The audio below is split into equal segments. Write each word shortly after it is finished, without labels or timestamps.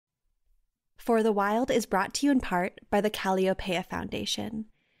For the Wild is brought to you in part by the Calliopeia Foundation.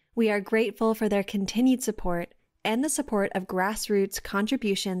 We are grateful for their continued support and the support of grassroots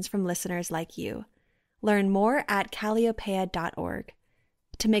contributions from listeners like you. Learn more at calliopeia.org.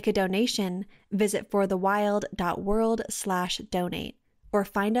 To make a donation, visit forthewild.world/donate or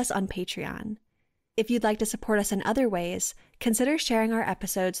find us on Patreon. If you'd like to support us in other ways, consider sharing our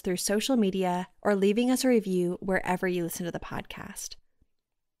episodes through social media or leaving us a review wherever you listen to the podcast.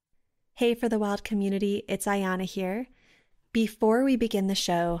 Hey, For the Wild community, it's Ayana here. Before we begin the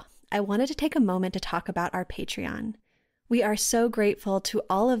show, I wanted to take a moment to talk about our Patreon. We are so grateful to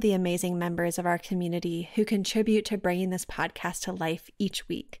all of the amazing members of our community who contribute to bringing this podcast to life each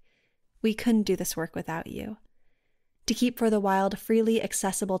week. We couldn't do this work without you. To keep For the Wild freely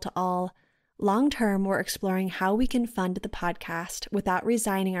accessible to all, long-term, we're exploring how we can fund the podcast without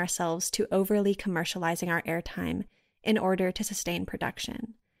resigning ourselves to overly commercializing our airtime in order to sustain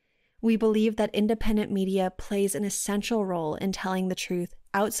production. We believe that independent media plays an essential role in telling the truth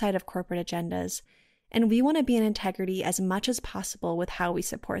outside of corporate agendas, and we want to be in integrity as much as possible with how we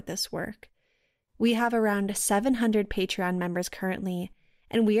support this work. We have around 700 Patreon members currently,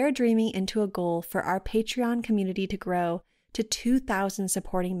 and we are dreaming into a goal for our Patreon community to grow to 2,000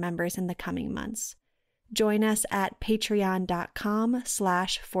 supporting members in the coming months. Join us at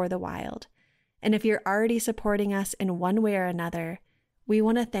patreon.com/forthewild. And if you're already supporting us in one way or another, we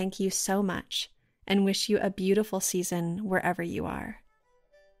want to thank you so much and wish you a beautiful season wherever you are.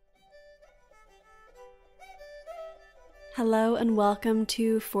 Hello and welcome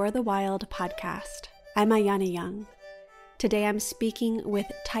to For the Wild podcast. I'm Ayana Young. Today I'm speaking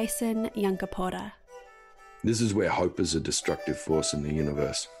with Tyson Yunkaporta. This is where hope is a destructive force in the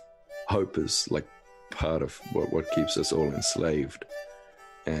universe. Hope is like part of what keeps us all enslaved.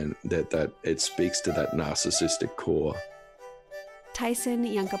 And that it speaks to that narcissistic core. Tyson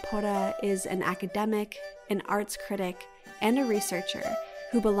Yunkaporta is an academic, an arts critic, and a researcher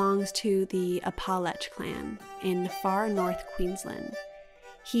who belongs to the Apalech Clan in far north Queensland.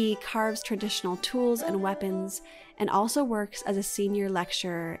 He carves traditional tools and weapons and also works as a senior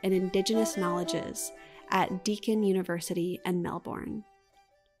lecturer in Indigenous Knowledges at Deakin University in Melbourne.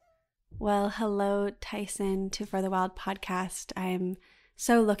 Well, hello, Tyson, to For the Wild podcast. I'm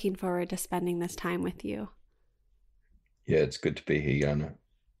so looking forward to spending this time with you. Yeah, it's good to be here, Yana.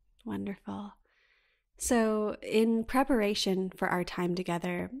 Wonderful. So in preparation for our time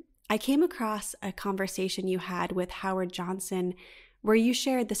together, I came across a conversation you had with Howard Johnson where you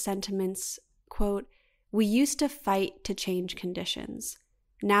shared the sentiments, quote, "We used to fight to change conditions.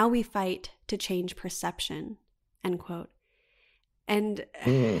 Now we fight to change perception," end quote. And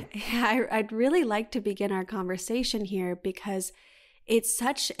I'd really like to begin our conversation here because it's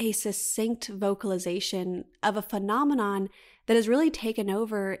such a succinct vocalization of a phenomenon that has really taken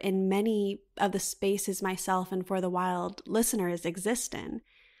over in many of the spaces myself and For the Wild listeners exist in.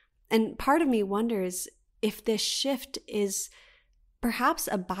 And part of me wonders if this shift is perhaps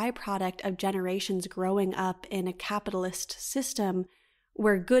a byproduct of generations growing up in a capitalist system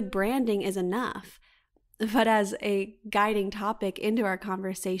where good branding is enough. But as a guiding topic into our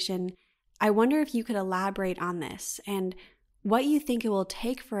conversation, I wonder if you could elaborate on this and what you think it will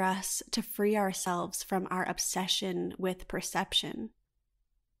take for us to free ourselves from our obsession with perception.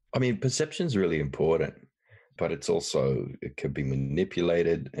 I mean, perception's really important, but it can be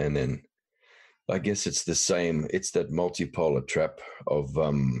manipulated. And then I guess it's that multipolar trap of,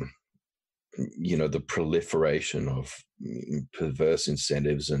 the proliferation of perverse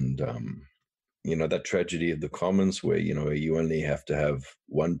incentives and, that tragedy of the commons where, you only have to have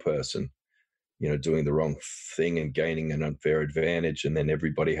one person doing the wrong thing and gaining an unfair advantage, and then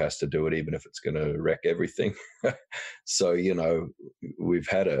everybody has to do it, even if it's going to wreck everything. So, we've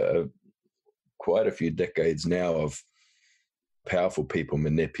had quite a few decades now of powerful people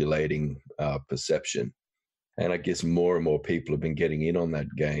manipulating perception. And I guess more and more people have been getting in on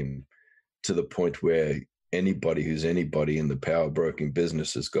that game to the point where anybody who's anybody in the power broking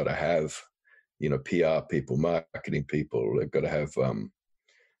business has got to have, PR people, marketing people. They've got to have,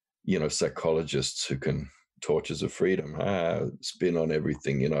 psychologists who can torches of freedom, spin on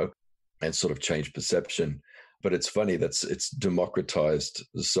everything, and sort of change perception. But it's funny it's democratized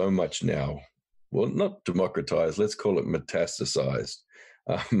so much now. Well, not democratized, let's call it metastasized,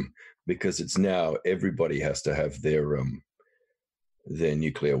 because it's now everybody has to have their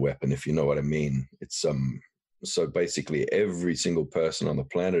nuclear weapon, if you know what I mean. It's so basically every single person on the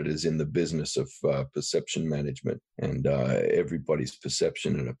planet is in the business of perception management, and everybody's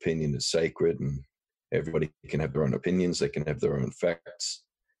perception and opinion is sacred, and everybody can have their own opinions, they can have their own facts.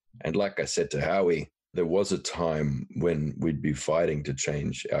 And like I said to Howie, there was a time when we'd be fighting to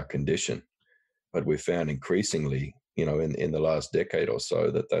change our condition. But we found increasingly, in the last decade or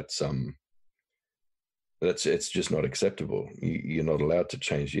so, that's it's just not acceptable. You're not allowed to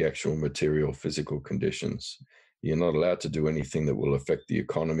change the actual material, physical conditions. You're not allowed to do anything that will affect the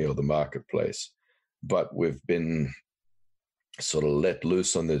economy or the marketplace. But we've been sort of let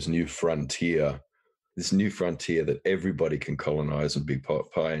loose on this new frontier that everybody can colonize and be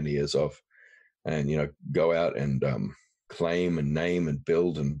pioneers of, and go out and claim and name and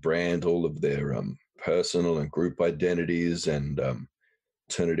build and brand all of their personal and group identities and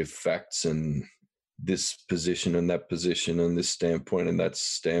alternative facts and this position and that position and this standpoint and that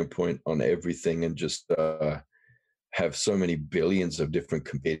standpoint on everything, and just have so many billions of different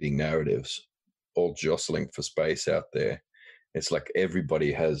competing narratives all jostling for space out there. It's like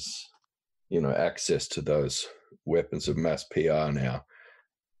everybody has access to those weapons of mass PR now,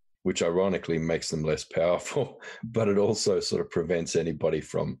 which ironically makes them less powerful, but it also sort of prevents anybody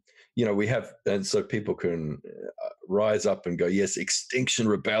from, and so people can rise up and go, yes, Extinction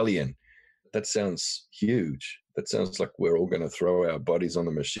Rebellion. That sounds huge. That sounds like we're all going to throw our bodies on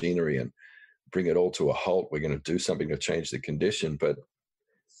the machinery and bring it all to a halt. We're going to do something to change the condition. But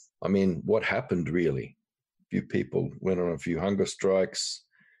I mean, what happened really? A few people went on a few hunger strikes.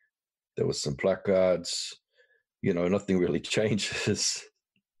 There was some placards, nothing really changes.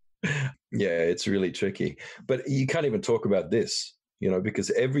 Yeah, it's really tricky. But you can't even talk about this,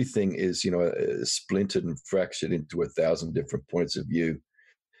 because everything is, splintered and fractured into 1,000 different points of view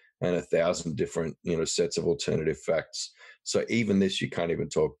and 1,000 different, sets of alternative facts. So even this, you can't even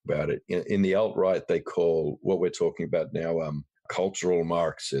talk about it. In the alt-right, they call what we're talking about now cultural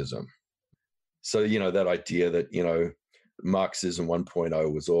Marxism. So, that idea that, Marxism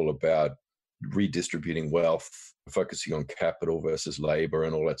 1.0 was all about redistributing wealth, focusing on capital versus labor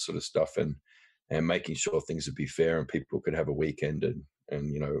and all that sort of stuff, and making sure things would be fair and people could have a weekend and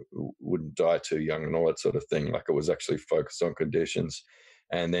wouldn't die too young and all that sort of thing. Like, it was actually focused on conditions.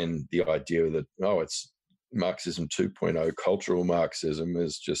 And then the idea that, it's Marxism 2.0, cultural Marxism,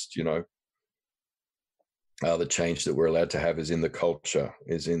 is just, the change that we're allowed to have is in the culture,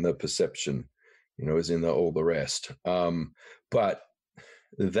 is in the perception, is in all the rest. But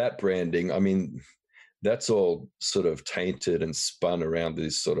that branding, I mean, that's all sort of tainted and spun around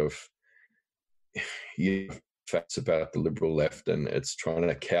these sort of facts about the liberal left, and it's trying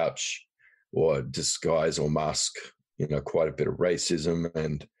to couch or disguise or mask, quite a bit of racism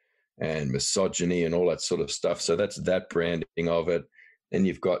and misogyny and all that sort of stuff. So that's that branding of it. And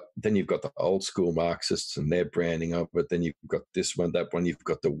you've got the old school Marxists and their branding of it. Then you've got this one, that one. You've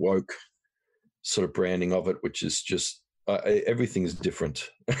got the woke sort of branding of it, which is just everything's different.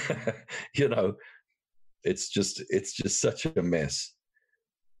 It's just such a mess.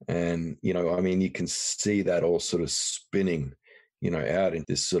 And I mean, you can see that all sort of spinning, out in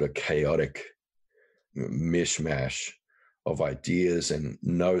this sort of chaotic mishmash of ideas and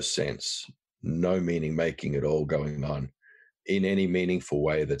no sense, no meaning making at all going on in any meaningful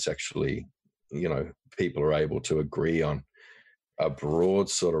way that's actually, people are able to agree on a broad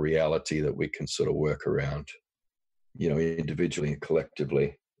sort of reality that we can sort of work around, individually and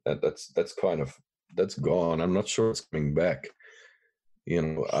collectively. That's gone. I'm not sure it's coming back,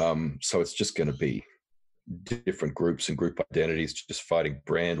 so it's just going to be different groups and group identities just fighting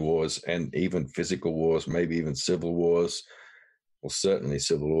brand wars and even physical wars, maybe even civil wars, or certainly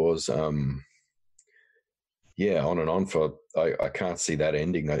civil wars. On and on for, I can't see that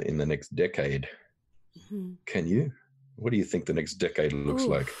ending in the next decade. Mm-hmm. Can you? What do you think the next decade looks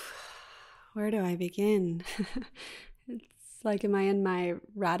like? Where do I begin? It's like, am I in my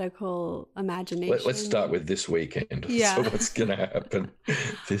radical imagination? Let's start with this weekend. Yeah. So what's going to happen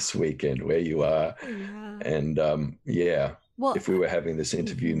this weekend, where you are? Yeah. And well, if we were having this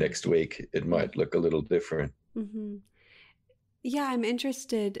interview next week, it might look a little different. Mm-hmm. Yeah, I'm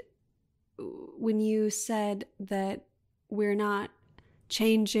interested when you said that we're not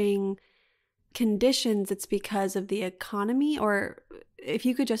changing conditions, it's because of the economy, or if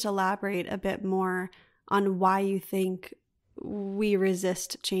you could just elaborate a bit more on why you think we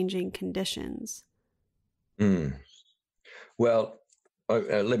resist changing conditions. Well,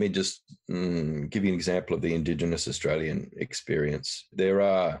 let me just give you an example of the Indigenous Australian experience. There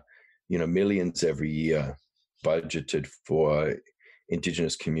are, millions every year budgeted for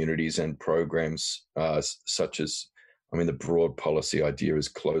Indigenous communities and programs such as, the broad policy idea is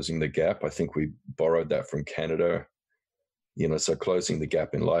closing the gap. I think we borrowed that from Canada, so closing the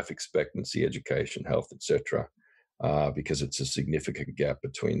gap in life expectancy, education, health, etc., because it's a significant gap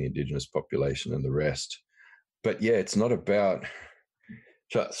between the Indigenous population and the rest. But yeah, it's not about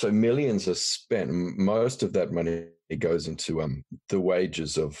So millions are spent. Most of that money goes into the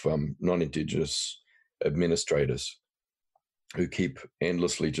wages of non-Indigenous administrators who keep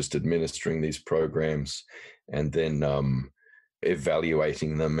endlessly just administering these programs and then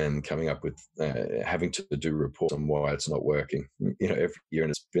evaluating them and coming up with having to do reports on why it's not working, every year.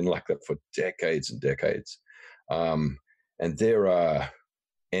 And it's been like that for decades and decades. And there are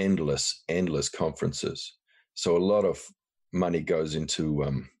endless conferences. So a lot of money goes into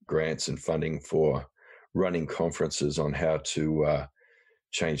grants and funding for running conferences on how to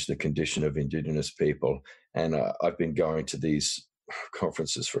change the condition of Indigenous people. And I've been going to these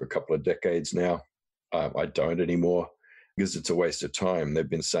conferences for a couple of decades now. I don't anymore because it's a waste of time. They've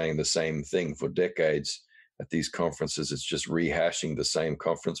been saying the same thing for decades at these conferences. It's just rehashing the same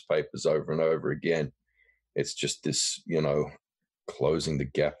conference papers over and over again. It's just this, closing the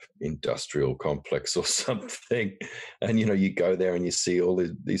gap industrial complex or something. And, you go there and you see all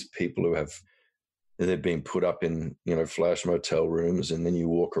these people who they've been put up in, flash motel rooms, and then you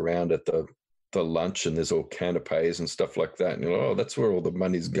walk around at the lunch and there's all canapes and stuff like that. And oh, that's where all the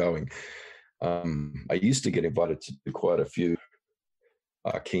money's going. I used to get invited to do quite a few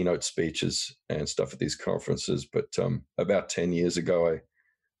keynote speeches and stuff at these conferences, but about 10 years ago,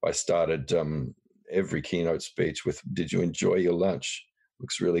 I started every keynote speech with, "Did you enjoy your lunch?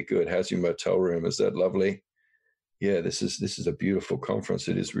 Looks really good. How's your motel room? Is that lovely? Yeah, this is a beautiful conference.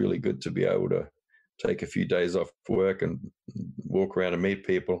 It is really good to be able to take a few days off work and walk around and meet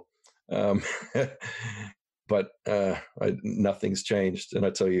people." But nothing's changed. And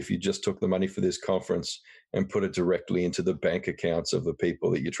I tell you, if you just took the money for this conference and put it directly into the bank accounts of the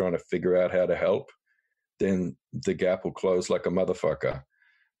people that you're trying to figure out how to help, then the gap will close like a motherfucker.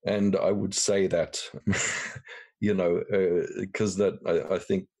 And I would say that, because I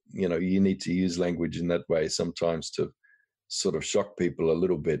think, you need to use language in that way sometimes to sort of shock people a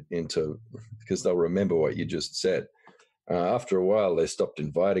little bit because they'll remember what you just said. After a while, they stopped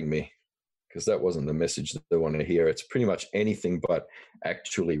inviting me because that wasn't the message that they want to hear. It's pretty much anything but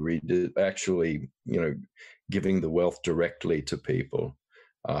actually giving the wealth directly to people.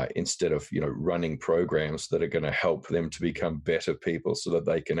 Instead of running programs that are going to help them to become better people so that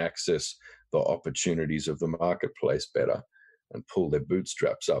they can access the opportunities of the marketplace better and pull their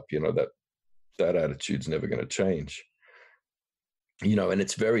bootstraps up. That attitude's never going to change. And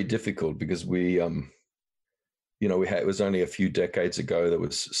it's very difficult because it was only a few decades ago there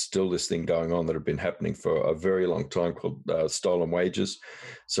was still this thing going on that had been happening for a very long time called stolen wages.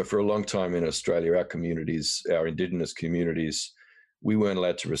 So for a long time in Australia, our Indigenous communities, we weren't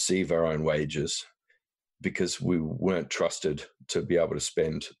allowed to receive our own wages because we weren't trusted to be able to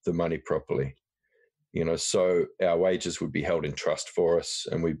spend the money properly. So our wages would be held in trust for us,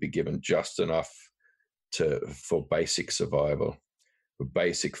 and we'd be given just enough for basic survival, for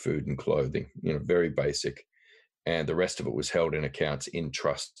basic food and clothing, very basic. And the rest of it was held in accounts in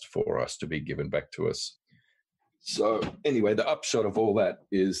trust for us to be given back to us. So anyway, the upshot of all that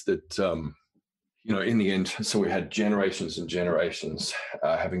is that, in the end, so we had generations and generations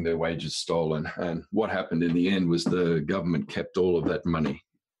having their wages stolen. And what happened in the end was the government kept all of that money,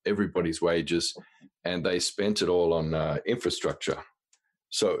 everybody's wages, and they spent it all on infrastructure.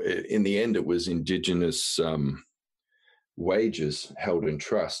 So in the end, it was Indigenous wages held in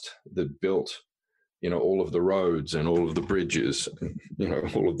trust that built, all of the roads and all of the bridges,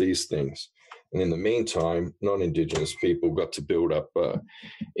 all of these things. And in the meantime, non-Indigenous people got to build up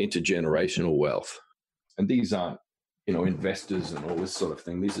intergenerational wealth. And these aren't, investors and all this sort of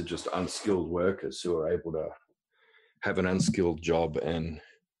thing. These are just unskilled workers who are able to have an unskilled job and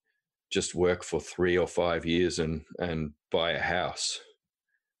just work for 3 or 5 years and buy a house,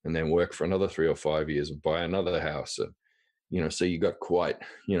 and then work for another 3 or 5 years and buy another house. And, so you got quite,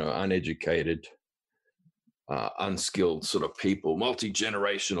 uneducated, unskilled sort of people,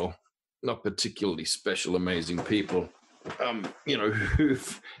 multi-generational, not particularly special, amazing people,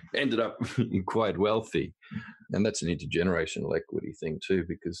 who've ended up quite wealthy. And that's an intergenerational equity thing too,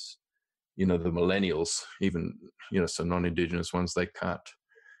 because, the millennials, even, some non-Indigenous ones, they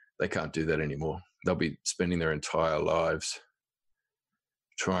can't do that anymore. They'll be spending their entire lives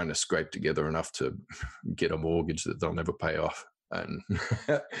trying to scrape together enough to get a mortgage that they'll never pay off. And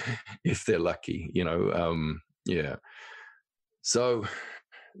if they're lucky, yeah. So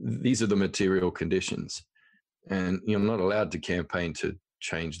these are the material conditions, and you're not allowed to campaign to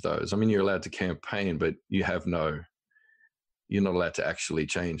change those. I mean, you're allowed to campaign, but you're not allowed to actually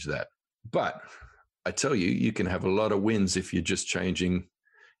change that. But I tell you, you can have a lot of wins if you're just changing,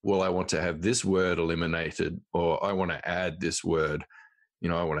 well, I want to have this word eliminated, or I want to add this word,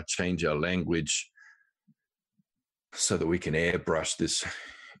 I want to change our language. so that we can airbrush this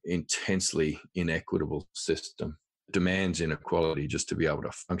intensely inequitable system. It demands inequality just to be able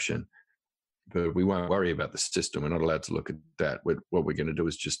to function. But we won't worry about the system. We're not allowed to look at that. What we're going to do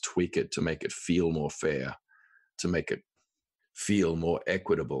is just tweak it to make it feel more fair, to make it feel more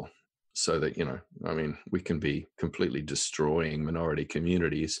equitable, so that, we can be completely destroying minority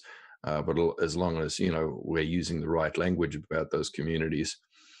communities. But as long as, we're using the right language about those communities,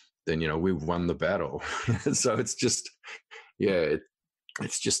 then, we've won the battle. So it's just,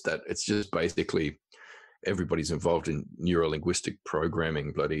 it's just basically everybody's involved in neuro-linguistic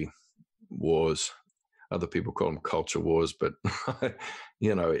programming, bloody wars. Other people call them culture wars, but,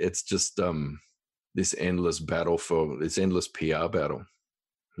 it's just this endless battle this endless PR battle,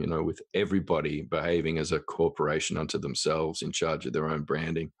 with everybody behaving as a corporation unto themselves, in charge of their own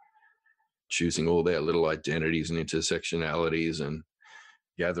branding, choosing all their little identities and intersectionalities, and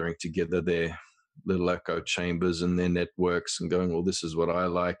gathering together their little echo chambers and their networks and going, well, this is what I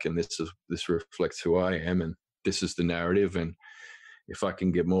like, and this reflects who I am, and this is the narrative, and if I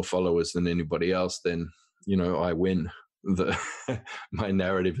can get more followers than anybody else, then, I win. My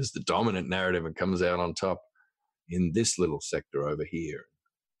narrative is the dominant narrative and comes out on top in this little sector over here.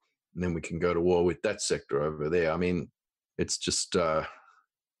 And then we can go to war with that sector over there. I mean, it's just a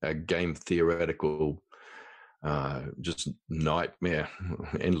game theoretical, just nightmare,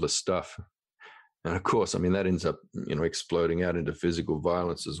 endless stuff. And of course, I mean, that ends up, exploding out into physical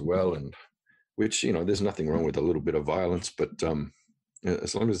violence as well. And which, there's nothing wrong with a little bit of violence, but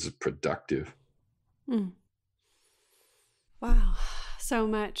as long as it's productive. Mm. Wow. So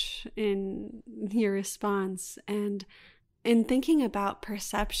much in your response. And in thinking about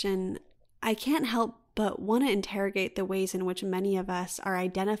perception, I can't help but want to interrogate the ways in which many of us are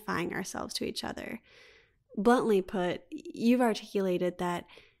identifying ourselves to each other. Bluntly put, you've articulated that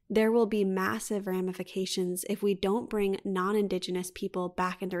there will be massive ramifications if we don't bring non-Indigenous people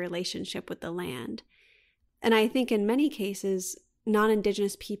back into relationship with the land. And I think in many cases,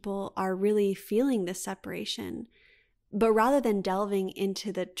 non-Indigenous people are really feeling this separation. But rather than delving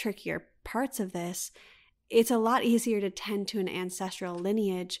into the trickier parts of this, it's a lot easier to tend to an ancestral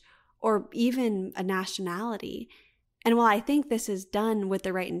lineage or even a nationality. And while I think this is done with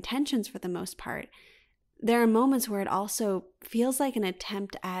the right intentions for the most part, there are moments where it also feels like an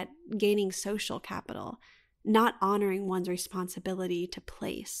attempt at gaining social capital, not honoring one's responsibility to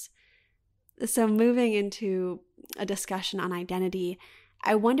place. So moving into a discussion on identity,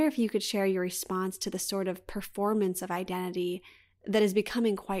 I wonder if you could share your response to the sort of performance of identity that is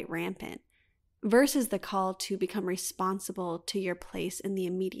becoming quite rampant versus the call to become responsible to your place in the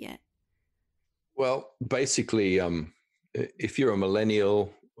immediate. Well, basically, if you're a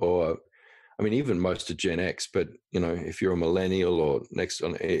millennial, or, I mean, even most of Gen X, but, if you're a millennial or next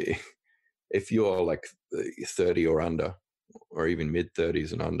on, if you're like 30 or under, or even mid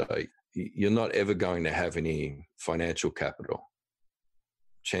 30s and under, you're not ever going to have any financial capital.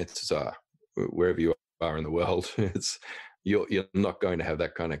 Chances are, wherever you are in the world, you're not going to have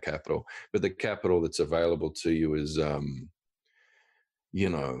that kind of capital. But the capital that's available to you is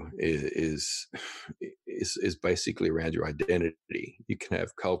basically around your identity. You can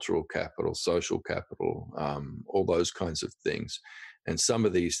have cultural capital, social capital, all those kinds of things. And some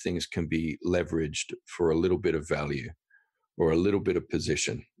of these things can be leveraged for a little bit of value or a little bit of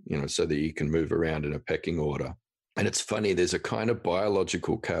position, so that you can move around in a pecking order. And it's funny, there's a kind of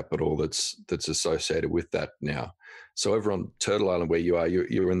biological capital that's associated with that now. So over on Turtle Island, where you are,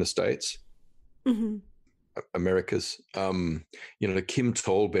 you're in the States? Mm-hmm. Americas. Kim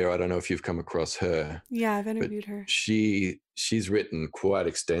Tallbear, I don't know if you've come across her. Yeah, I've interviewed her. She's written quite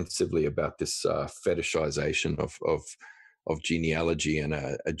extensively about this fetishization of genealogy and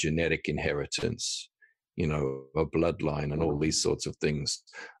a genetic inheritance, a bloodline and all these sorts of things.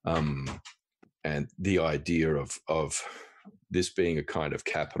 And the idea of this being a kind of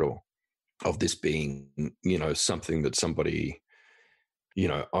capital, of this being, something that somebody,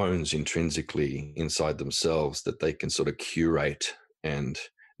 owns intrinsically inside themselves, that they can sort of curate and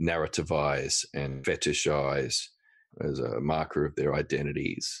narrativize and fetishize as a marker of their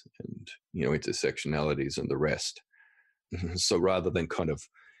identities and, intersectionalities and the rest. So rather than kind of,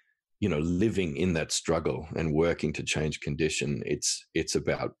 living in that struggle and working to change condition, it's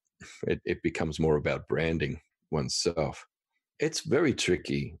about, it becomes more about branding oneself. It's very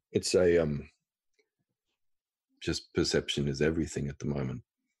tricky. It's just perception is everything at the moment.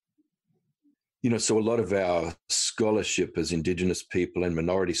 So a lot of our scholarship as Indigenous people and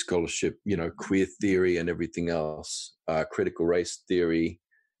minority scholarship, queer theory and everything else, critical race theory,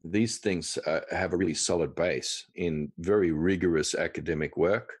 these things have a really solid base in very rigorous academic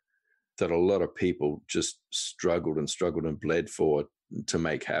work that a lot of people just struggled and bled for to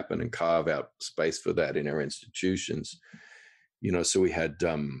make happen and carve out space for that in our institutions. So we had,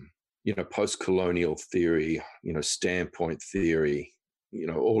 post-colonial theory, standpoint theory,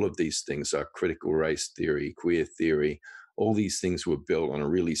 all of these things are critical race theory, queer theory. All these things were built on a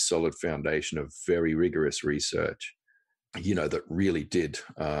really solid foundation of very rigorous research, that really did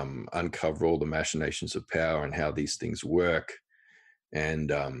uncover all the machinations of power and how these things work,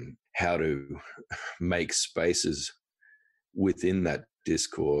 and how to make spaces within that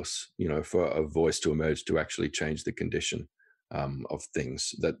discourse, for a voice to emerge to actually change the condition of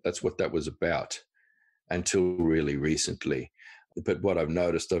things. That's what that was about until really recently. But what I've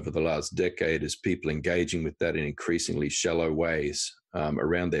noticed over the last decade is people engaging with that in increasingly shallow ways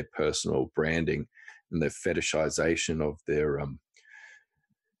around their personal branding and their fetishization of their,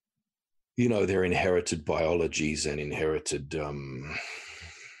 their inherited biologies and inherited,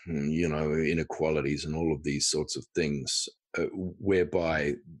 inequalities and all of these sorts of things,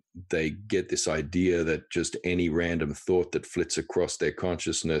 whereby they get this idea that just any random thought that flits across their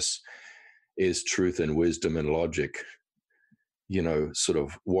consciousness is truth and wisdom and logic, sort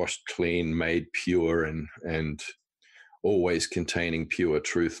of washed clean, made pure, and always containing pure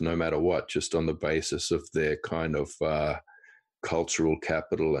truth no matter what, just on the basis of their kind of cultural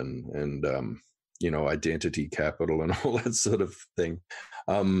capital and identity capital and all that sort of thing.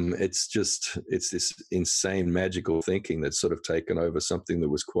 It's this insane magical thinking that's sort of taken over something that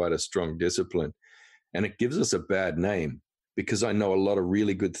was quite a strong discipline. And it gives us a bad name, because I know a lot of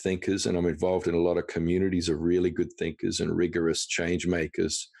really good thinkers, and I'm involved in a lot of communities of really good thinkers and rigorous change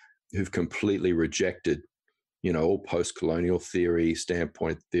makers who've completely rejected, all post-colonial theory,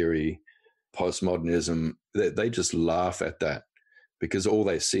 standpoint theory, postmodernism. They just laugh at that, because all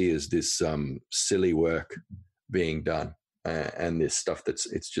they see is this silly work being done, and this stuff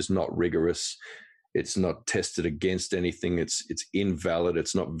it's just not rigorous. It's not tested against anything. It's invalid.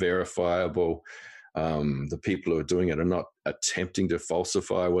 It's not verifiable. The people who are doing it are not attempting to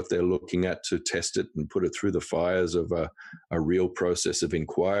falsify what they're looking at to test it and put it through the fires of a real process of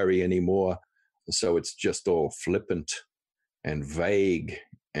inquiry anymore. So it's just all flippant and vague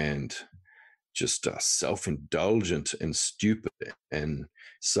and just self-indulgent and stupid. And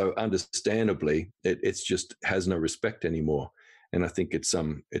so understandably, it's just has no respect anymore. And I think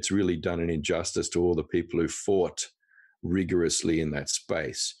it's really done an injustice to all the people who fought rigorously in that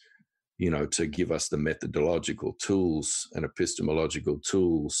space, to give us the methodological tools and epistemological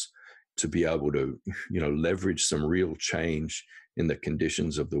tools to be able to, leverage some real change in the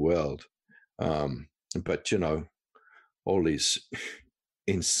conditions of the world. But, all these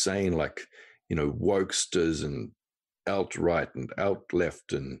insane, wokesters and alt-right and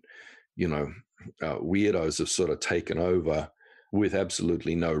alt-left and, weirdos have sort of taken over with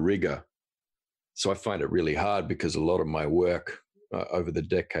absolutely no rigor. So I find it really hard, because a lot of my work over the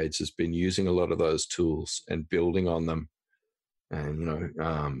decades has been using a lot of those tools and building on them, and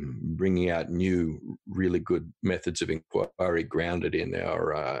bringing out new, really good methods of inquiry grounded in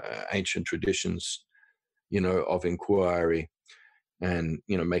our ancient traditions, of inquiry, and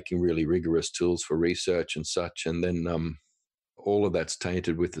making really rigorous tools for research and such. And then all of that's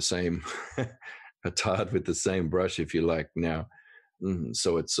tainted with the same, tarred with the same brush, if you like, now.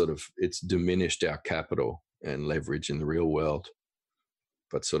 So it's diminished our capital and leverage in the real world,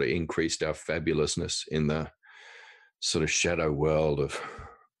 but sort of increased our fabulousness in the sort of shadow world of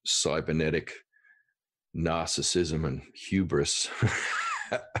cybernetic narcissism and hubris.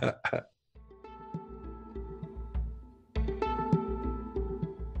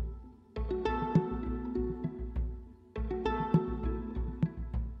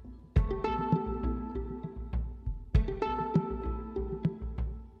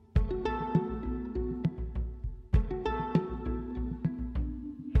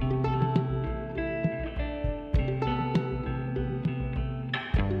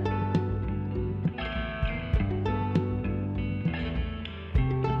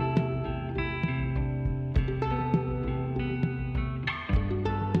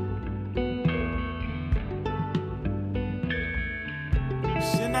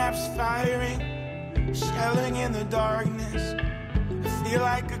 Firing, shelling in the darkness. I feel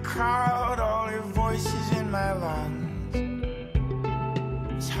like a crowd, all your voices in my lungs.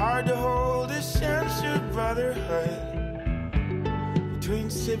 It's hard to hold a sense of brotherhood between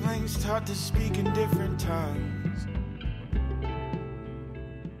siblings taught to speak in different tongues.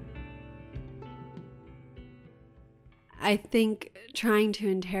 I think trying to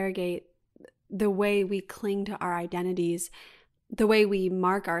interrogate the way we cling to our identities, the way we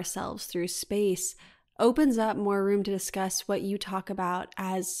mark ourselves through space, opens up more room to discuss what you talk about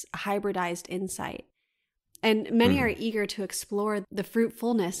as hybridized insight. And many are eager to explore the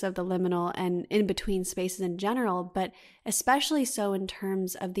fruitfulness of the liminal and in-between spaces in general, but especially so in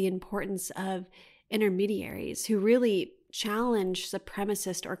terms of the importance of intermediaries who really challenge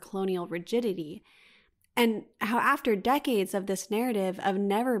supremacist or colonial rigidity. And how after decades of this narrative of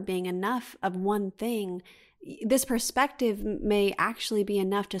never being enough of one thing, this perspective may actually be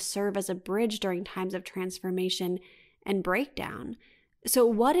enough to serve as a bridge during times of transformation and breakdown. So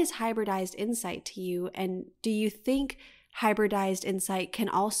what is hybridized insight to you? And do you think hybridized insight can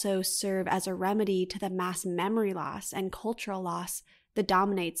also serve as a remedy to the mass memory loss and cultural loss that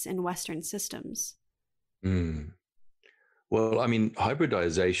dominates in Western systems? Well, I mean,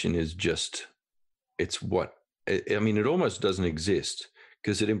 hybridization is just, it almost doesn't exist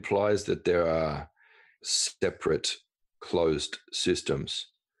because it implies that there are separate closed systems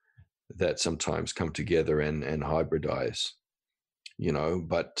that sometimes come together and hybridize.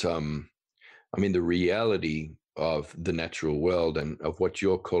 But the reality of the natural world and of what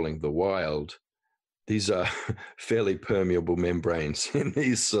you're calling the wild, these are fairly permeable membranes in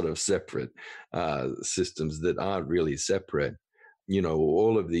these sort of separate systems that aren't really separate.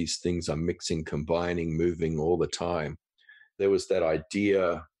 All of these things are mixing, combining, moving all the time. There was that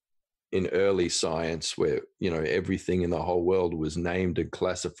idea in early science where, everything in the whole world was named and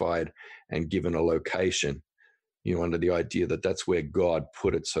classified and given a location. Under the idea that that's where God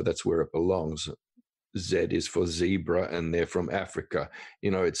put it, so that's where it belongs. Z is for zebra, and they're from Africa,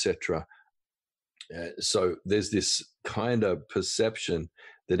 etc. So there's this kind of perception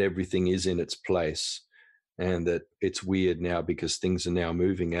that everything is in its place and that it's weird now because things are now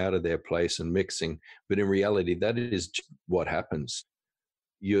moving out of their place and mixing. But in reality, that is what happens.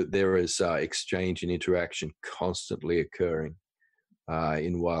 There is exchange and interaction constantly occurring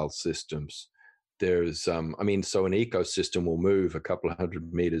in wild systems. There's, so an ecosystem will move a couple of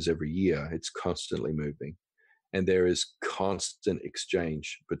 100 meters every year. It's constantly moving. And there is constant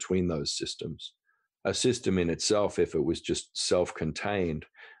exchange between those systems. A system in itself, if it was just self-contained,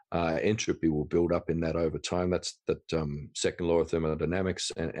 entropy will build up in that over time. That's that second law of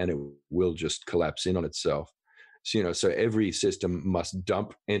thermodynamics, and it will just collapse in on itself. So, so every system must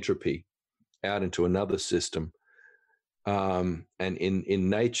dump entropy out into another system. And in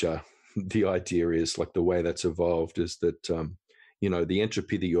nature, the idea is, like, the way that's evolved is that, the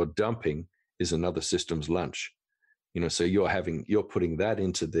entropy that you're dumping is another system's lunch. So you're putting that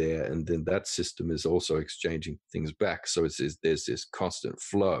into there, and then that system is also exchanging things back. So there's this constant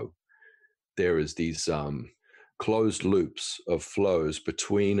flow. There is these closed loops of flows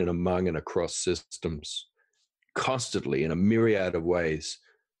between and among and across systems constantly in a myriad of ways,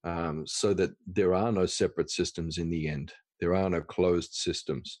 so that there are no separate systems in the end. There are no closed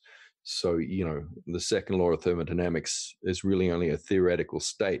systems. So, the second law of thermodynamics is really only a theoretical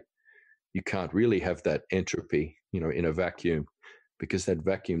state. You can't really have that entropy, in a vacuum, because that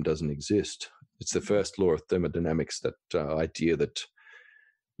vacuum doesn't exist. It's the first law of thermodynamics, that idea that,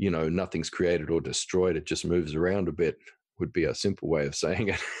 nothing's created or destroyed. It just moves around a bit, would be a simple way of saying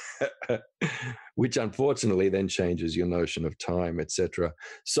it, which unfortunately then changes your notion of time, etc.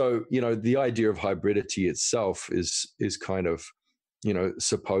 So, the idea of hybridity itself is kind of,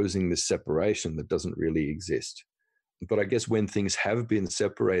 supposing this separation that doesn't really exist. But I guess when things have been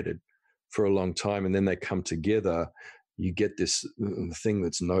separated for a long time and then they come together, you get this thing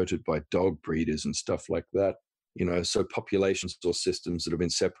that's noted by dog breeders and stuff like that. So populations or systems that have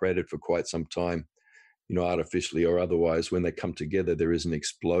been separated for quite some time, artificially or otherwise, when they come together, there is an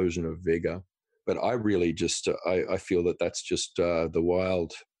explosion of vigor. But I really just, I feel that that's just the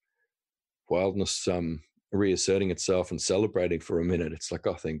wildness reasserting itself and celebrating for a minute. It's like,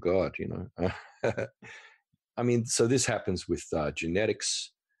 oh, thank God, so this happens with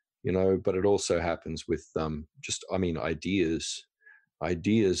genetics, but it also happens with ideas.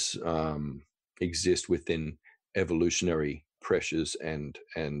 Ideas exist within evolutionary pressures and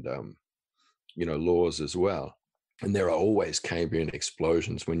laws as well. And there are always Cambrian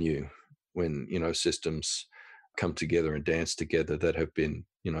explosions when systems come together and dance together that have been,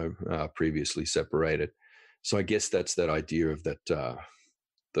 previously separated. So I guess that's that idea of that,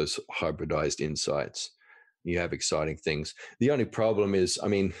 those hybridized insights. You have exciting things. The only problem is,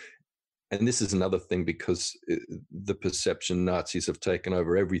 and this is another thing, because the perception Nazis have taken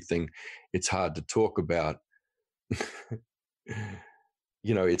over everything, it's hard to talk about.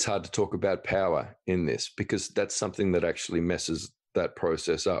 It's hard to talk about power in this, because that's something that actually messes that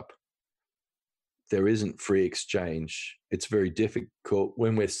process up. There isn't free exchange. It's very difficult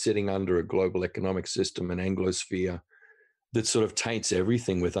when we're sitting under a global economic system, an Anglosphere, that sort of taints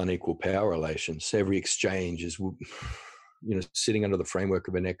everything with unequal power relations. Every exchange is, sitting under the framework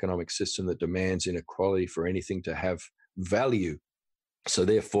of an economic system that demands inequality for anything to have value. So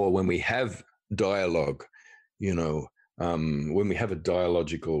therefore, when we have dialogue, when we have a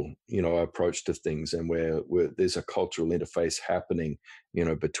dialogical, approach to things, and where there's a cultural interface happening,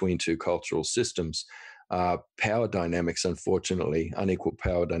 between two cultural systems, power dynamics, unfortunately, unequal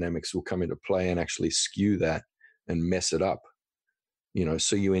power dynamics will come into play and actually skew that and mess it up.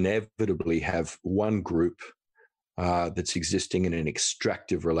 So you inevitably have one group that's existing in an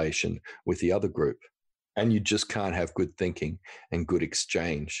extractive relation with the other group, and you just can't have good thinking and good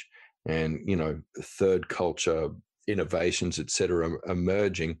exchange. And, third culture innovations, et cetera,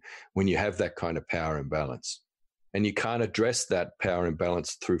 emerging when you have that kind of power imbalance. And you can't address that power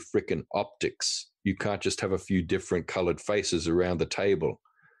imbalance through frickin' optics. You can't just have a few different colored faces around the table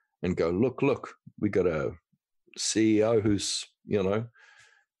and go, look, we got a CEO who's,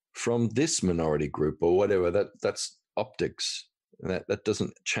 from this minority group or whatever. That's optics. That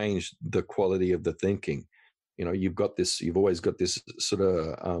doesn't change the quality of the thinking. You've always got this sort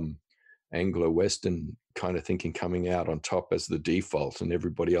of Anglo-Western kind of thinking coming out on top as the default, and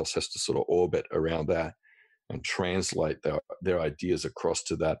everybody else has to sort of orbit around that and translate their ideas across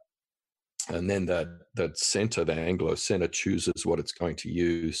to that. And then that center, the Anglo center, chooses what it's going to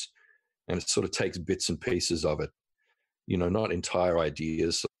use, and it sort of takes bits and pieces of it, not entire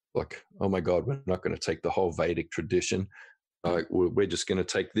ideas. Like, oh my God, we're not going to take the whole Vedic tradition. We're just going to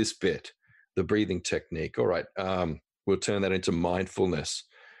take this bit, the breathing technique. All right, we'll turn that into mindfulness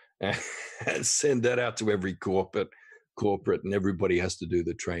and send that out to every corporate, and everybody has to do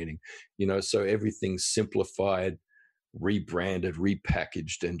the training. So everything's simplified, rebranded,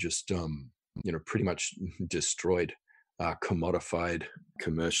 repackaged, and just pretty much destroyed, commodified,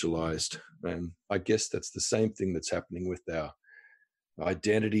 commercialized. And I guess that's the same thing that's happening with our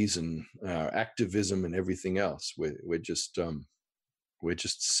identities and our activism and everything else. We're just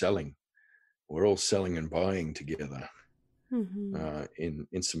selling. We're all selling and buying together. Mm-hmm.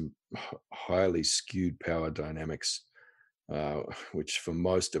 In some highly skewed power dynamics, which for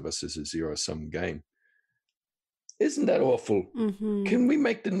most of us is a zero-sum game. Isn't that awful? Mm-hmm. Can we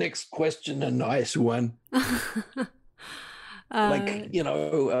make the next question a nice one?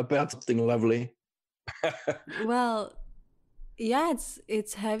 About something lovely. Well, yeah,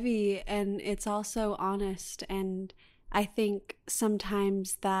 it's heavy, and it's also honest. And I think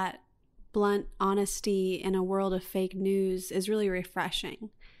sometimes that blunt honesty in a world of fake news is really refreshing.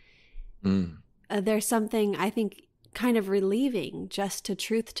 There's something, I think, kind of relieving just to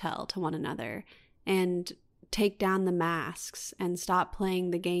truth tell to one another and take down the masks and stop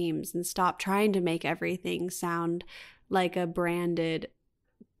playing the games and stop trying to make everything sound like a branded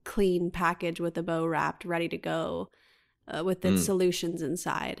clean package with a bow wrapped, ready to go, with its solutions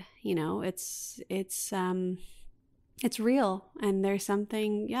inside. It's real, and there's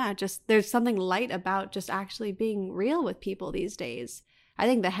something, there's something light about just actually being real with people these days. I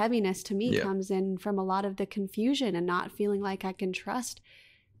think the heaviness to me comes in from a lot of the confusion and not feeling like I can trust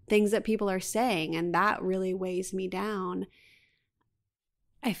things that people are saying, and that really weighs me down.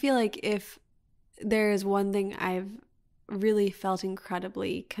 I feel like if there is one thing I've really felt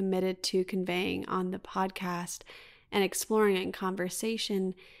incredibly committed to conveying on the podcast and exploring it in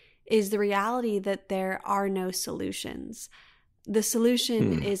conversation is the reality that there are no solutions. The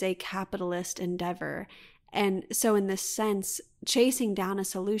solution is a capitalist endeavor. And so in this sense, chasing down a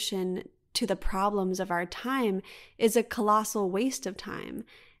solution to the problems of our time is a colossal waste of time.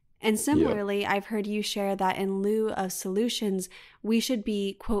 And similarly, I've heard you share that in lieu of solutions, we should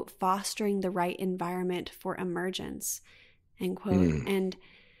be, quote, fostering the right environment for emergence, end quote. And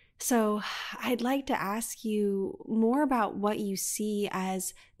so I'd like to ask you more about what you see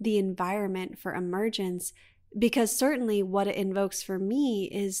as the environment for emergence, because certainly what it invokes for me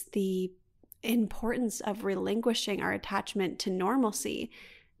is the importance of relinquishing our attachment to normalcy,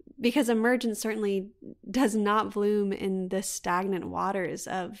 because emergence certainly does not bloom in the stagnant waters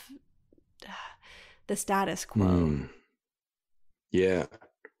of the status quo. Yeah.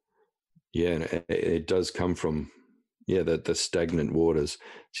 And it does come from the stagnant waters.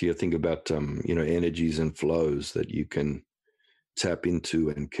 So you think about energies and flows that you can tap into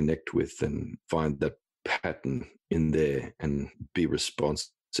and connect with and find that pattern in there and be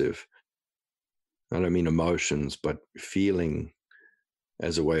responsive. I don't mean emotions, but feeling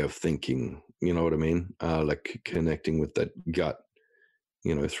as a way of thinking, you know what I mean? Like connecting with that gut,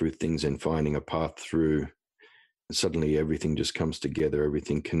 through things and finding a path through. And suddenly everything just comes together,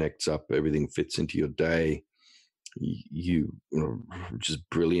 everything connects up, everything fits into your day. You know, just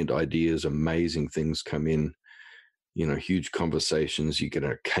brilliant ideas, amazing things come in. huge conversations. You get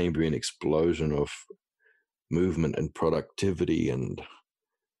a Cambrian explosion of movement and productivity and,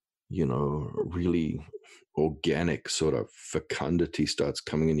 really organic sort of fecundity starts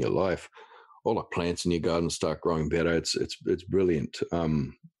coming in your life. All the plants in your garden start growing better. It's brilliant.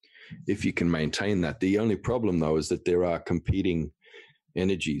 If you can maintain that. The only problem, though, is that there are competing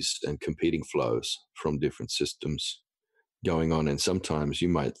energies and competing flows from different systems going on. And sometimes you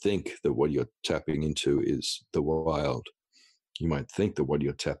might think that what you're tapping into is the wild. You might think that what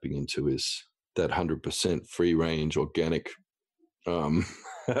you're tapping into is that 100% free range, organic,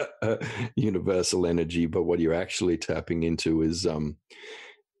 universal energy. But what you're actually tapping into is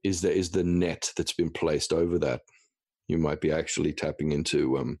the net that's been placed over that. You might be actually tapping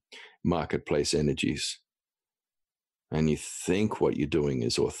into marketplace energies. And you think what you're doing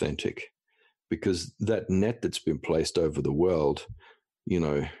is authentic because that net that's been placed over the world,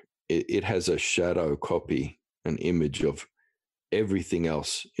 it has a shadow copy, an image of everything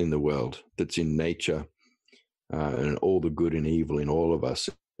else in the world that's in nature, and all the good and evil in all of us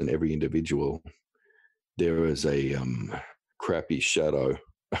and every individual. There is a crappy shadow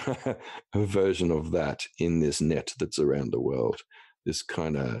a version of that in this net that's around the world, this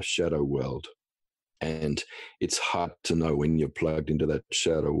kind of shadow world. And it's hard to know when you're plugged into that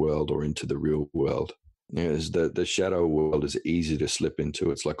shadow world or into the real world. The shadow world is easy to slip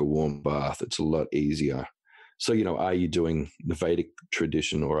into. It's like a warm bath. It's a lot easier. So, are you doing the Vedic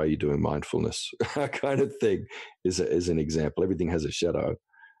tradition or are you doing mindfulness kind of thing is an example. Everything has a shadow.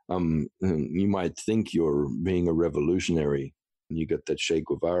 You might think you're being a revolutionary and you got that Che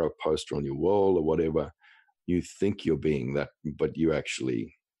Guevara poster on your wall or whatever. You think you're being that, but you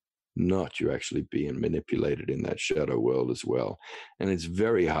actually not. You're actually being manipulated in that shadow world as well. And it's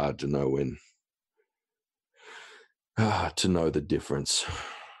very hard to know to know the difference.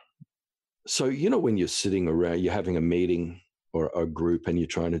 So, when you're sitting around, you're having a meeting or a group and you're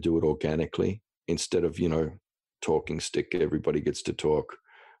trying to do it organically instead of, talking stick, everybody gets to talk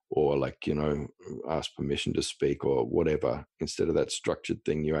or ask permission to speak or whatever. Instead of that structured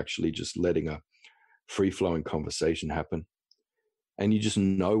thing, you're actually just letting a free-flowing conversation happen. And you just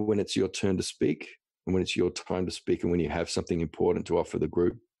know when it's your turn to speak and when it's your time to speak and when you have something important to offer the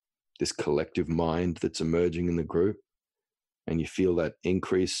group, this collective mind that's emerging in the group, and you feel that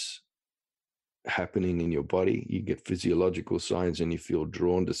increase happening in your body. You get physiological signs and you feel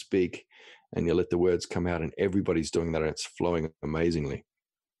drawn to speak and you let the words come out and everybody's doing that and it's flowing amazingly.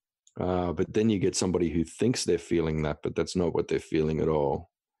 But then you get somebody who thinks they're feeling that, but that's not what they're feeling at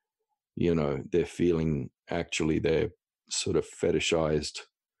all. They're feeling actually their sort of fetishized,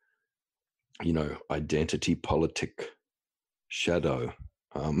 identity politic shadow.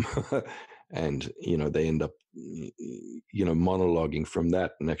 And, they end up, monologuing from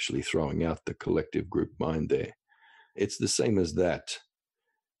that and actually throwing out the collective group mind there. It's the same as that.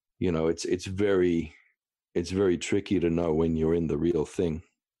 It's very tricky to know when you're in the real thing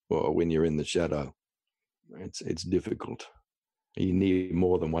or when you're in the shadow. It's difficult. You need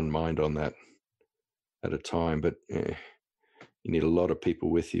more than one mind on that at a time, but you need a lot of people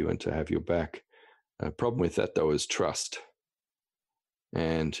with you and to have your back. Problem with that, though, is trust.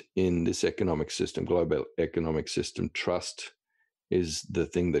 And in this economic system, global economic system, trust is the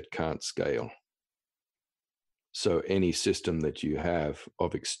thing that can't scale. So any system that you have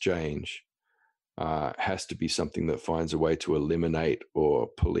of exchange has to be something that finds a way to eliminate or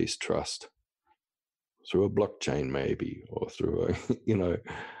police trust through a blockchain, maybe, or through a,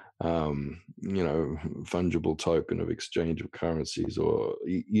 fungible token of exchange of currencies, or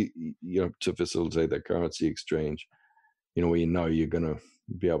to facilitate that currency exchange. Where you're going to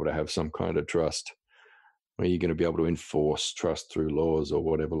be able to have some kind of trust, where you're going to be able to enforce trust through laws or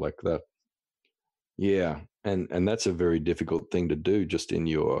whatever like that. Yeah, and that's a very difficult thing to do just in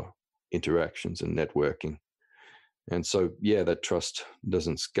your interactions and networking. And so, that trust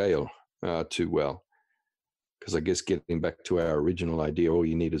doesn't scale too well. Because I guess getting back to our original idea, all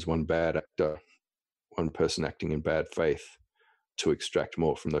you need is one bad actor, one person acting in bad faith to extract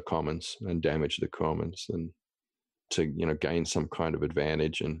more from the commons and damage the commons and to, gain some kind of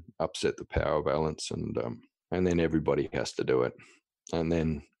advantage and upset the power balance. And then everybody has to do it. And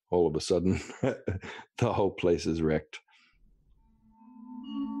then all of a sudden, the whole place is wrecked.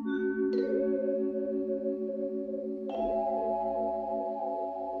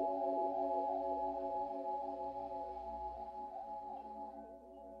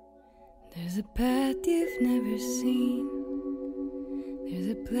 There's a path you've never seen. There's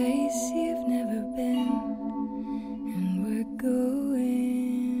a place you've never been. And we're going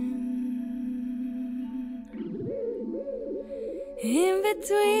in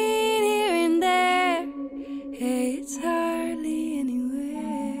between here and there. Hey, it's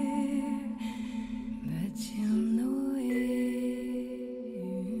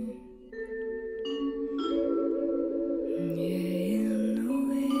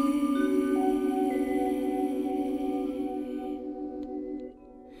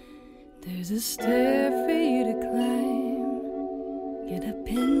There's a stair for you to climb. Get a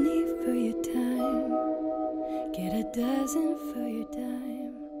penny for your time. Get a dozen for your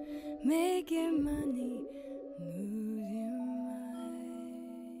dime. Make your money, lose your mind.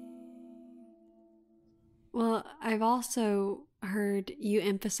 Well, I've also heard you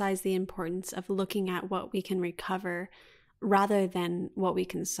emphasize the importance of looking at what we can recover rather than what we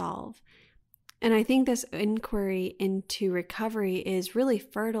can solve. And I think this inquiry into recovery is really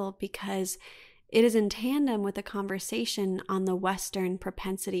fertile because it is in tandem with a conversation on the Western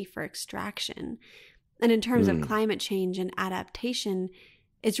propensity for extraction. And in terms of climate change and adaptation,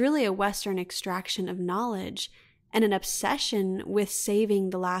 it's really a Western extraction of knowledge and an obsession with saving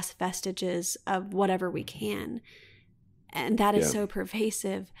the last vestiges of whatever we can. And that is so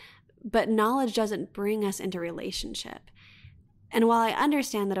pervasive. But knowledge doesn't bring us into relationship. And while I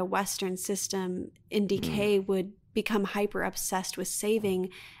understand that a Western system in decay would become hyper obsessed with saving,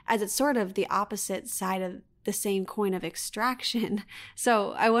 as it's sort of the opposite side of the same coin of extraction.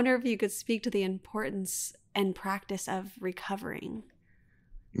 So I wonder if you could speak to the importance and practice of recovering.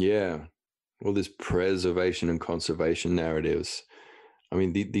 Yeah. Well, there's preservation and conservation narratives. I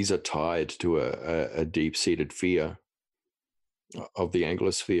mean, these are tied to a deep-seated fear of the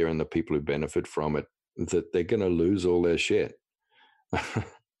Anglosphere and the people who benefit from it, that they're going to lose all their shit.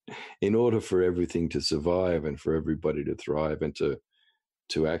 In order for everything to survive and for everybody to thrive and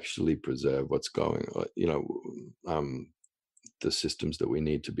to actually preserve what's going on, the systems that we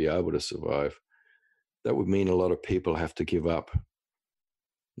need to be able to survive, that would mean a lot of people have to give up.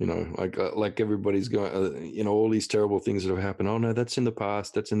 Like everybody's going, all these terrible things that have happened. Oh no, that's in the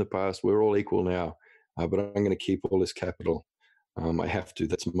past. That's in the past. We're all equal now. But I'm going to keep all this capital. I have to.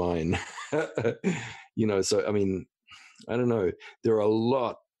 That's mine. So I mean, I don't know. There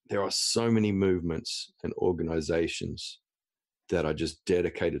are so many movements and organizations that are just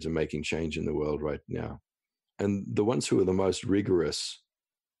dedicated to making change in the world right now. And the ones who are the most rigorous,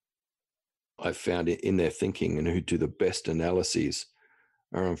 I've found in their thinking and who do the best analyses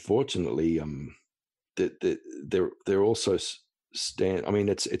are unfortunately, they're also I mean,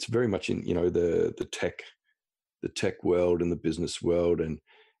 it's very much in, the tech world and the business world. And,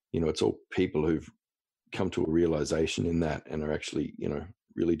 it's all people who've come to a realization in that and are actually,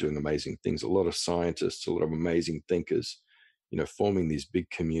 really doing amazing things. A lot of scientists, a lot of amazing thinkers, forming these big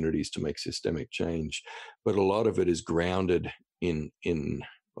communities to make systemic change. But a lot of it is grounded in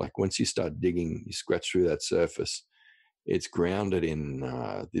like, once you start digging, you scratch through that surface, it's grounded in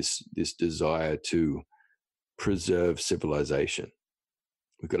this desire to preserve civilization.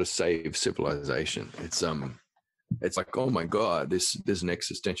 We've got to save civilization. It's like, oh my God, there's an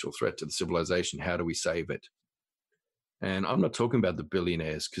existential threat to the civilization. How do we save it? And I'm not talking about the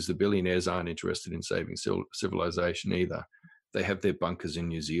billionaires, because the billionaires aren't interested in saving civilization either. They have their bunkers in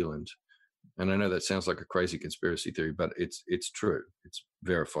New Zealand. And I know that sounds like a crazy conspiracy theory, but it's true. It's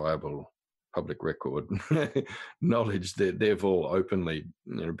verifiable public record knowledge that they've all openly,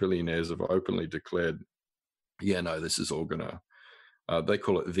 billionaires have openly declared, this is all gonna, they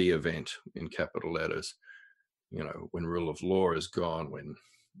call it the event in capital letters, when rule of law is gone, when,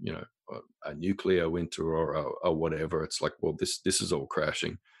 a nuclear winter or whatever, it's like, well, this is all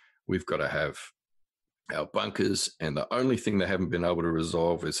crashing. We've got to have our bunkers. And the only thing they haven't been able to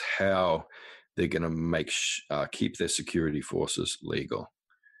resolve is how they're going to keep their security forces legal.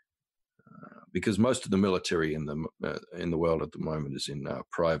 Because most of the military in the world at the moment is in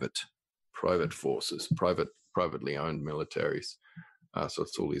private forces, privately owned militaries. So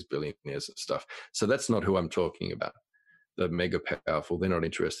it's all these billionaires and stuff. So that's not who I'm talking about. The mega powerful, they're not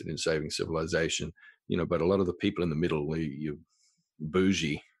interested in saving civilization, but a lot of the people in the middle, you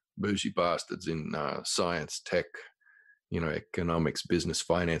bougie bastards in science, tech, economics, business,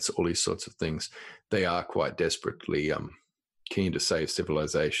 finance, all these sorts of things, they are quite desperately keen to save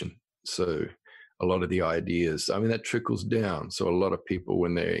civilization. So a lot of the ideas, I mean, that trickles down. So a lot of people,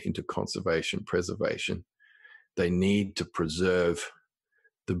 when they're into conservation, preservation, they need to preserve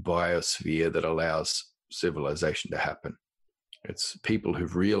the biosphere that allows civilization to happen. It's people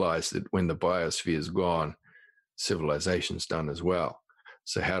who've realized that when the biosphere is gone, civilization's done as well.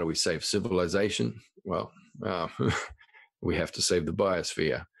 So how do we save civilization? Well, we have to save the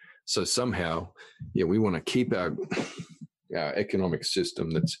biosphere. So somehow, we want to keep our economic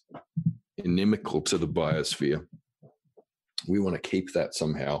system that's inimical to the biosphere. We want to keep that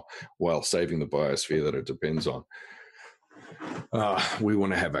somehow while saving the biosphere that it depends on. We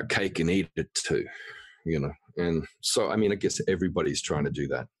want to have our cake and eat it too, And so, I mean, I guess everybody's trying to do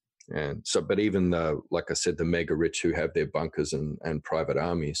that. And so, but even like I said, the mega rich who have their bunkers and private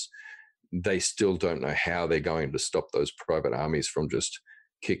armies, they still don't know how they're going to stop those private armies from just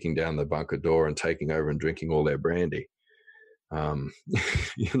kicking down the bunker door and taking over and drinking all their brandy.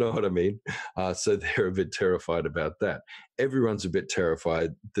 You know what I mean? So they're a bit terrified about that. Everyone's a bit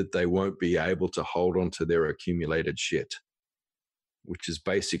terrified that they won't be able to hold on to their accumulated shit, which is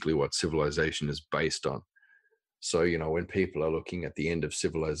basically what civilization is based on. So, you know, when people are looking at the end of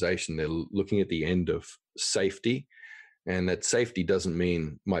civilization, they're looking at the end of safety. And that safety doesn't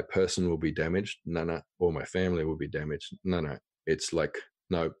mean my person will be damaged, no, or my family will be damaged, no. It's like,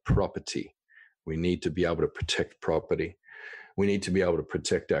 no, property. We need to be able to protect property. We need to be able to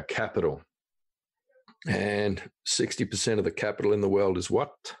protect our capital. And 60% of the capital in the world is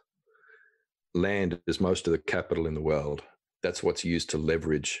what? Land is most of the capital in the world. That's what's used to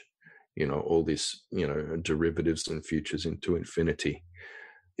leverage, you know, all these, you know, derivatives and futures into infinity,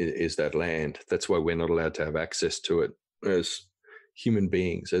 is that land. That's why we're not allowed to have access to it as human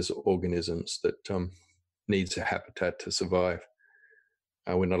beings, as organisms that needs a habitat to survive.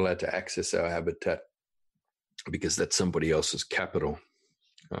 We're not allowed to access our habitat because that's somebody else's capital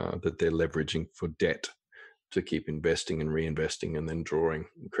that they're leveraging for debt to keep investing and reinvesting and then drawing,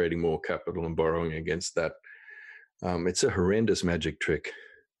 creating more capital and borrowing against that. It's a horrendous magic trick.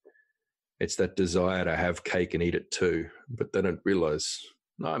 It's that desire to have cake and eat it too, but they don't realize.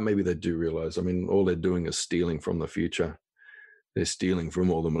 No, maybe they do realize. I mean, all they're doing is stealing from the future. They're stealing from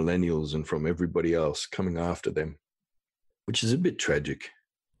all the millennials and from everybody else coming after them, which is a bit tragic.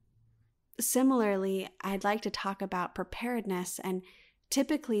 Similarly, I'd like to talk about preparedness, and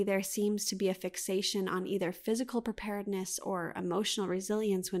typically there seems to be a fixation on either physical preparedness or emotional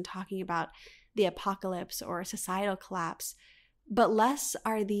resilience when talking about the apocalypse or societal collapse, but less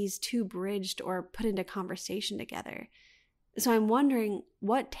are these two bridged or put into conversation together. So I'm wondering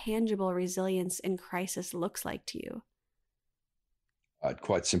what tangible resilience in crisis looks like to you. It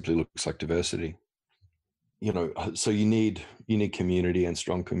quite simply looks like diversity. You know, so you need community and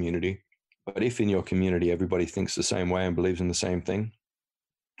strong community. But if in your community everybody thinks the same way and believes in the same thing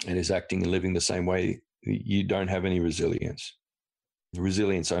and is acting and living the same way, you don't have any resilience.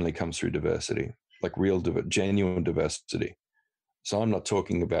 Resilience only comes through diversity, like genuine diversity. So I'm not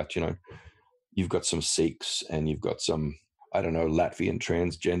talking about, you know, you've got some Sikhs and you've got some, I don't know, Latvian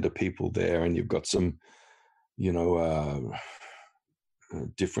transgender people there, and you've got some, you know,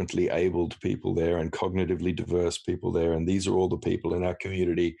 differently abled people there and cognitively diverse people there. And these are all the people in our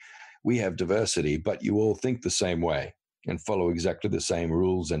community. We have diversity, but you all think the same way and follow exactly the same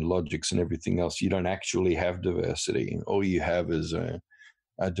rules and logics and everything else. You don't actually have diversity. All you have is a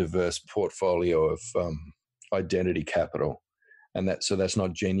diverse portfolio of identity capital. And that's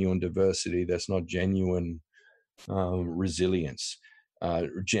not genuine diversity. That's not genuine resilience.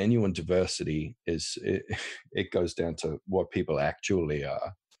 Genuine diversity it goes down to what people actually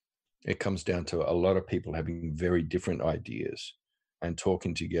are. It comes down to a lot of people having very different ideas and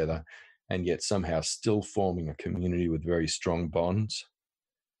talking together, and yet somehow still forming a community with very strong bonds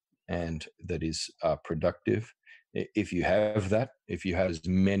and that is productive. If you have that, if you have as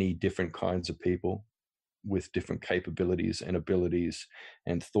many different kinds of people with different capabilities and abilities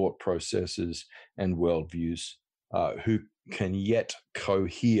and thought processes and worldviews who can yet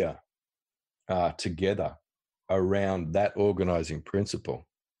cohere together around that organizing principle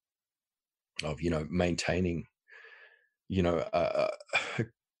of, you know, maintaining, you know,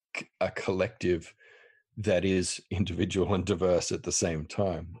 a collective that is individual and diverse at the same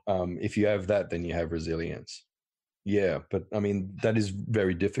time. If you have that, then you have resilience. Yeah, but I mean, that is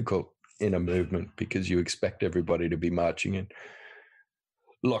very difficult in a movement because you expect everybody to be marching in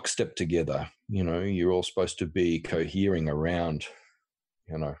lockstep together. You know, you're all supposed to be cohering around,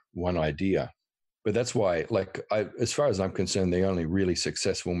 you know, one idea. But that's why, like, as far as I'm concerned, the only really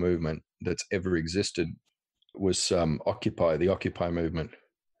successful movement that's ever existed was the Occupy movement,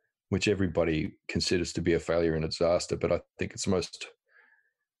 which everybody considers to be a failure and a disaster. But I think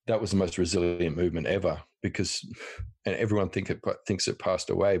that was the most resilient movement ever, because, and everyone thinks it passed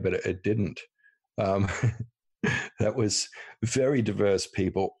away, but it didn't. That was very diverse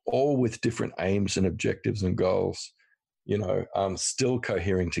people, all with different aims and objectives and goals, you know, still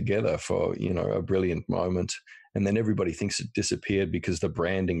cohering together for, you know, a brilliant moment. And then everybody thinks it disappeared because the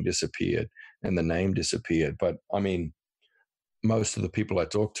branding disappeared and the name disappeared. But I mean, most of the people I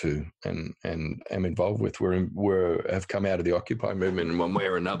talk to and am involved with have come out of the Occupy movement in one way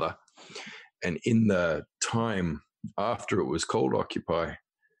or another. And in the time after it was called Occupy,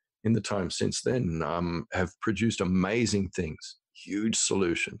 in the time since then, have produced amazing things, huge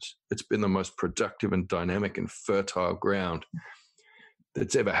solutions. It's been the most productive and dynamic and fertile ground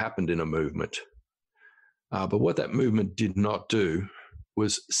that's ever happened in a movement. But what that movement did not do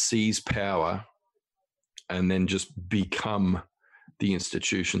was seize power and then just become the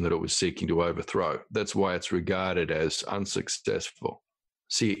institution that it was seeking to overthrow. That's why it's regarded as unsuccessful.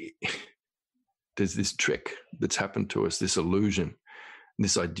 See, there's this trick that's happened to us, this illusion,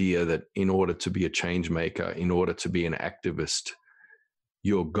 this idea that in order to be a change maker, in order to be an activist,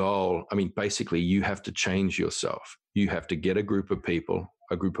 your goal, basically you have to change yourself. You have to get a group of people,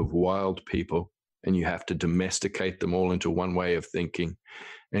 a group of wild people, and you have to domesticate them all into one way of thinking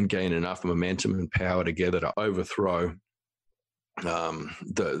and gain enough momentum and power together to overthrow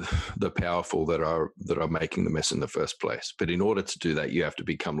the powerful that are making the mess in the first place. But in order to do that, you have to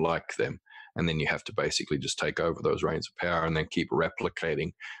become like them. And then you have to basically just take over those reins of power and then keep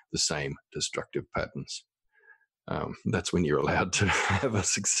replicating the same destructive patterns. That's when you're allowed to have a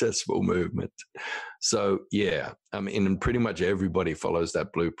successful movement. So, yeah, and pretty much everybody follows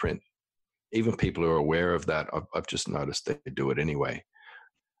that blueprint. Even people who are aware of that, I've just noticed they do it anyway.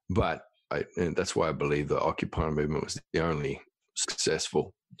 But and that's why I believe the Occupy movement was the only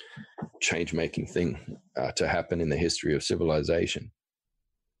successful change-making thing to happen in the history of civilization.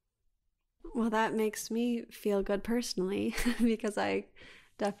 Well, that makes me feel good personally because I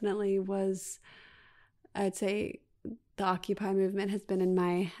definitely was, I'd say the Occupy movement has been in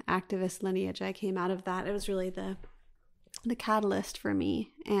my activist lineage. I came out of that. It was really the catalyst for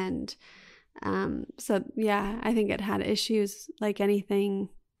me. And so, yeah, I think it had issues like anything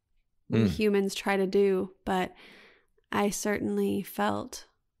we humans try to do, but I certainly felt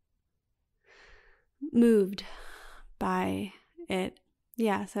moved by it.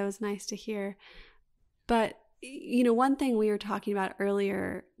 Yeah, so it was nice to hear. But, one thing we were talking about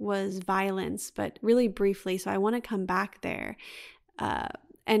earlier was violence, but really briefly, so I want to come back there.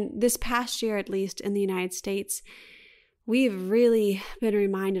 And this past year, at least in the United States, we've really been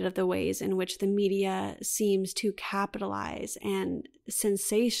reminded of the ways in which the media seems to capitalize and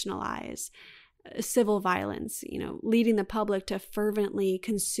sensationalize civil violence, leading the public to fervently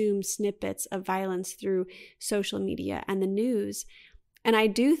consume snippets of violence through social media and the news. And I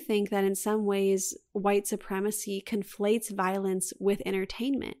do think that in some ways, white supremacy conflates violence with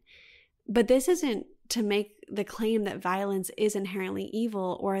entertainment. But this isn't to make the claim that violence is inherently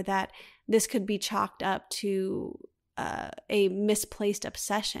evil or that this could be chalked up to a misplaced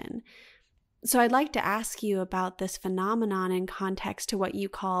obsession. So I'd like to ask you about this phenomenon in context to what you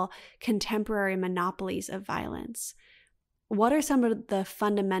call contemporary monopolies of violence. What are some of the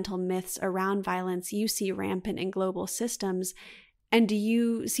fundamental myths around violence you see rampant in global systems? And do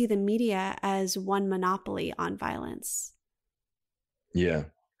you see the media as one monopoly on violence? Yeah.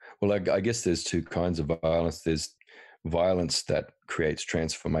 Well, I guess there's two kinds of violence. There's violence that creates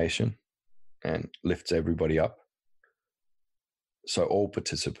transformation and lifts everybody up. So all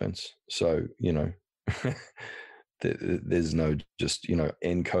participants. So, there's no just,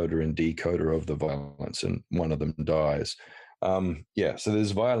 encoder and decoder of the violence and one of them dies. So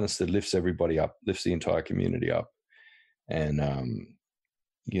there's violence that lifts everybody up, lifts the entire community up. And,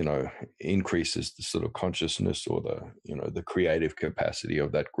 increases the sort of consciousness or the creative capacity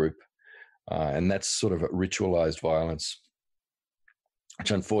of that group. And that's sort of a ritualized violence, which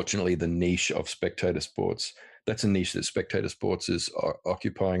unfortunately the niche of spectator sports, that's a niche that spectator sports is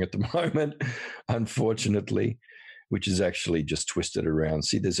occupying at the moment, unfortunately, which is actually just twisted around.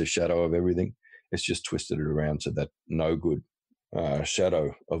 See, there's a shadow of everything. It's just twisted it around to that no good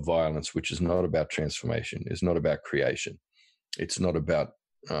shadow of violence, which is not about transformation. It's not about creation. It's not about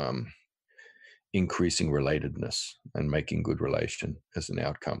increasing relatedness and making good relation as an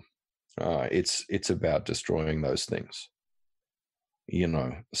outcome. It's about destroying those things.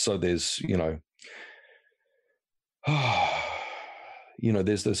 So there's,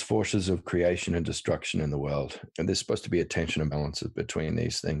 there's those forces of creation and destruction in the world, and there's supposed to be a tension and balance between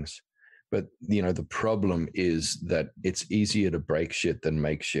these things. But, the problem is that it's easier to break shit than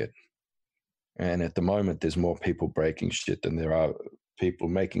make shit. And at the moment, there's more people breaking shit than there are people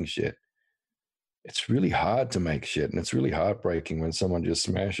making shit. It's really hard to make shit, and it's really heartbreaking when someone just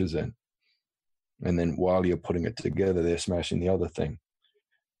smashes it. And then while you're putting it together, they're smashing the other thing.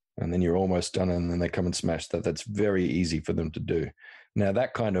 And then you're almost done, and then they come and smash that. That's very easy for them to do. Now,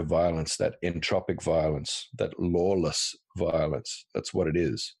 that kind of violence, that entropic violence, that lawless violence, that's what it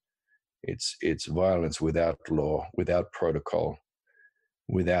is. It's violence without law, without protocol,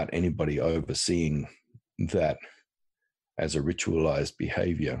 without anybody overseeing that as a ritualized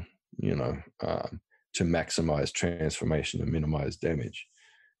behavior, to maximize transformation and minimize damage.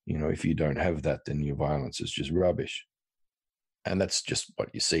 If you don't have that, then your violence is just rubbish. And that's just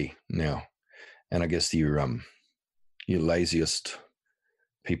what you see now. And I guess your laziest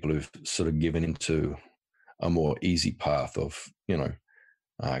people who've sort of given into a more easy path of,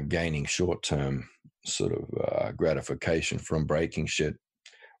 gaining short-term sort of gratification from breaking shit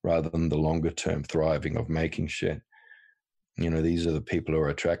rather than the longer-term thriving of making shit. These are the people who are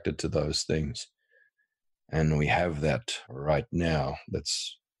attracted to those things. And we have that right now.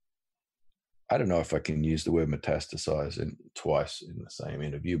 I don't know if I can use the word metastasize twice in the same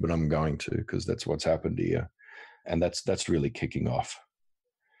interview, but I'm going to, because that's what's happened here. And that's really kicking off.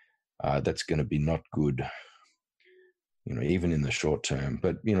 That's going to be not good, even in the short term,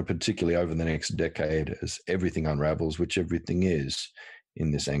 but, particularly over the next decade as everything unravels, which everything is in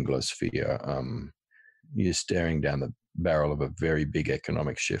this Anglosphere. You're staring down the barrel of a very big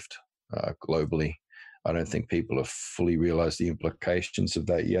economic shift globally. I don't think people have fully realized the implications of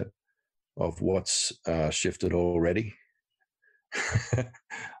that yet, of what's shifted already.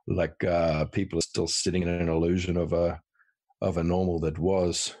 Like people are still sitting in an illusion of a normal that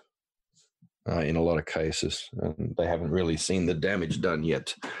was in a lot of cases, and they haven't really seen the damage done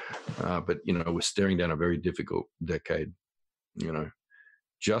yet. But we're staring down a very difficult decade.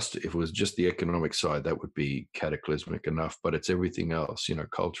 Just if it was just the economic side, that would be cataclysmic enough. But it's everything else,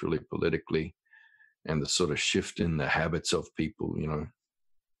 culturally, politically, and the sort of shift in the habits of people,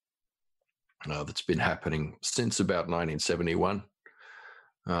 that's been happening since about 1971.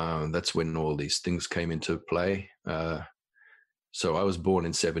 That's when all these things came into play. So I was born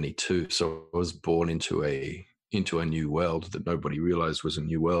in 72. So I was born into a new world that nobody realized was a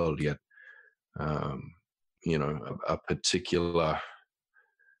new world yet. A particular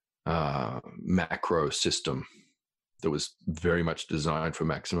macro system that was very much designed for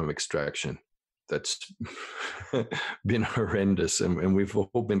maximum extraction. That's been horrendous, and we've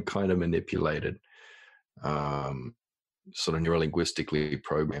all been kind of manipulated, sort of neurolinguistically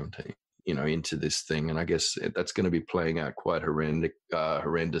programmed, into this thing. And I guess that's going to be playing out quite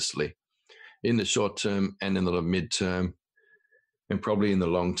horrendously in the short term and in the midterm, and probably in the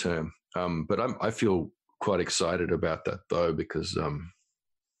long term. But I feel quite excited about that, though, because I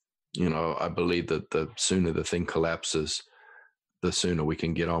believe that the sooner the thing collapses, the sooner we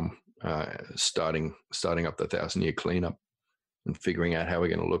can get on starting up the 1,000-year cleanup and figuring out how we're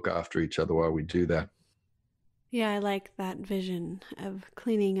going to look after each other while we do that. Yeah, I like that vision of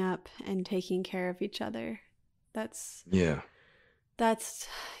cleaning up and taking care of each other. That's the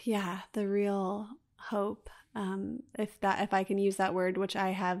real hope. If I can use that word, which I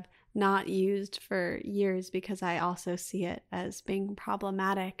have not used for years because I also see it as being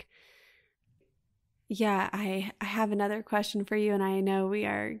problematic. Yeah, I have another question for you, and I know we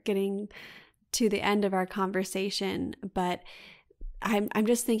are getting to the end of our conversation, but I'm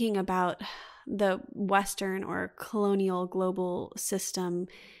just thinking about the Western or colonial global system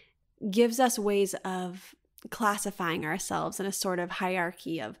gives us ways of classifying ourselves in a sort of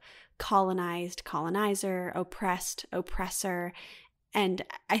hierarchy of colonized, colonizer, oppressed, oppressor. And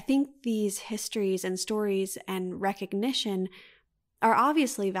I think these histories and stories and recognition are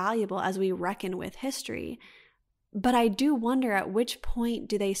obviously valuable as we reckon with history. But I do wonder, at which point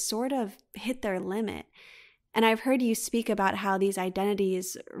do they sort of hit their limit? And I've heard you speak about how these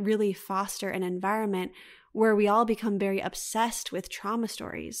identities really foster an environment where we all become very obsessed with trauma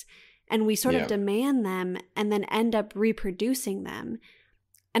stories, and we sort of demand them and then end up reproducing them.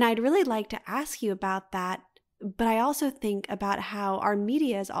 And I'd really like to ask you about that. But I also think about how our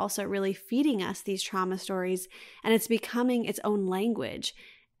media is also really feeding us these trauma stories, and it's becoming its own language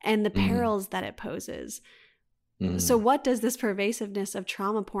and the perils that it poses. So what does this pervasiveness of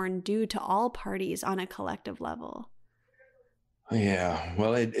trauma porn do to all parties on a collective level? Yeah,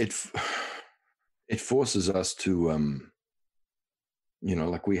 well, it forces us to,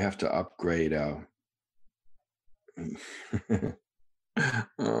 like we have to upgrade our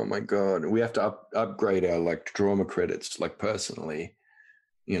oh my God, we have to upgrade our like trauma credits, like personally,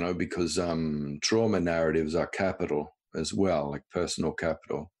 because trauma narratives are capital as well, like personal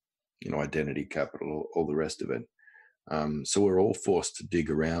capital, identity capital, all the rest of it. So we're all forced to dig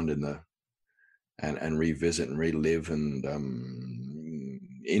around and revisit and relive and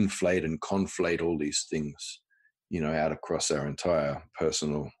inflate and conflate all these things, out across our entire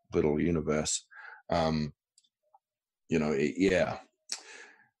personal little universe. I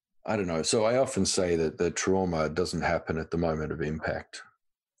don't know. So I often say that the trauma doesn't happen at the moment of impact,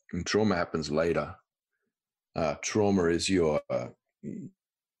 and trauma happens later. Trauma is your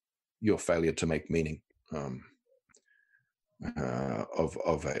failure to make meaning of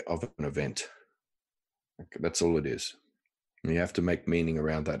an event. That's all it is. And you have to make meaning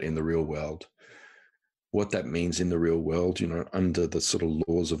around that in the real world. What that means in the real world, under the sort of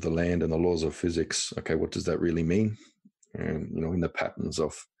laws of the land and the laws of physics. Okay, what does that really mean? And in the patterns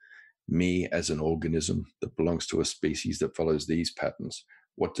of me as an organism that belongs to a species that follows these patterns,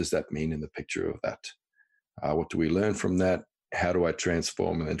 what does that mean in the picture of that? What do we learn from that? How do I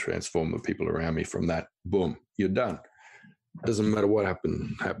transform and then transform the people around me from that? Boom, you're done. Doesn't matter what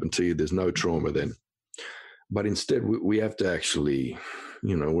happened to you. There's no trauma then. But instead, we have to actually,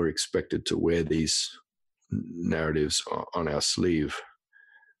 we're expected to wear these narratives on our sleeve.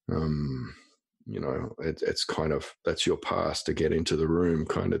 It's kind of, that's your pass to get into the room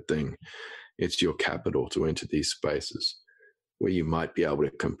kind of thing. It's your capital to enter these spaces where you might be able to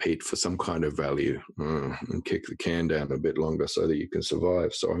compete for some kind of value and kick the can down a bit longer so that you can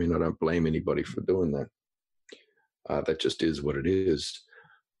survive. So, I don't blame anybody for doing that. That just is what it is.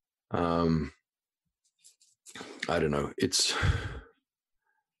 I don't know. It's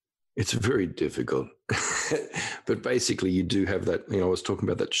very difficult. But basically, you do have that, I was talking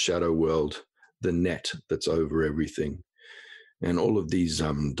about that shadow world, the net that's over everything. And all of these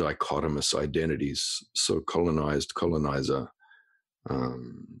dichotomous identities, so colonized, colonizer,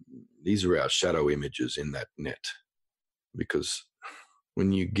 these are our shadow images in that net. Because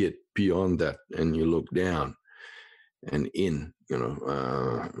when you get beyond that and you look down and in,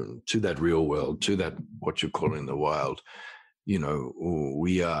 to that real world, to that what you're calling the wild,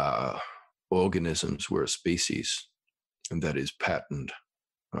 we are organisms, we're a species, and that is patterned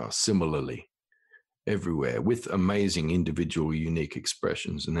similarly everywhere with amazing individual unique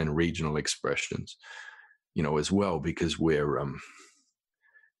expressions and then regional expressions, as well, because we're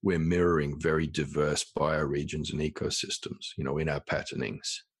mirroring very diverse bioregions and ecosystems, in our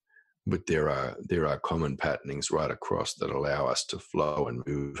patternings. But there are common patternings right across that allow us to flow and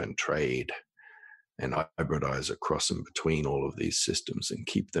move and trade and hybridize across and between all of these systems and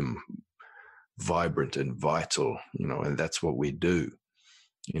keep them vibrant and vital, and that's what we do.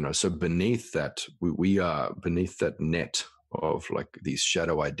 So beneath that, we are beneath that net of like these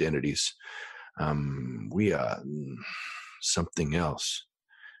shadow identities. We are something else,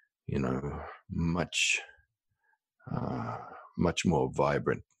 much more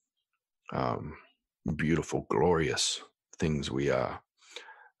vibrant, beautiful, glorious things we are.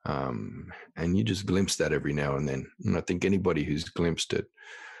 And you just glimpse that every now and then. And I think anybody who's glimpsed it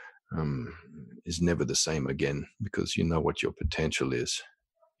is never the same again, because you know what your potential is,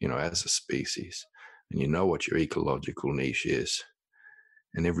 as a species, and you know what your ecological niche is.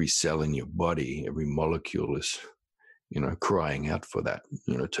 And every cell in your body, every molecule is, crying out for that,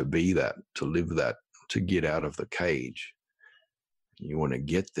 to be that, to live that, to get out of the cage. You want to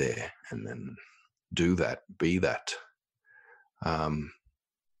get there and then do that, be that.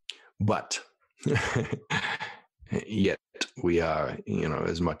 But yet we are,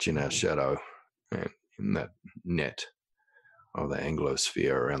 as much in our shadow and in that net of the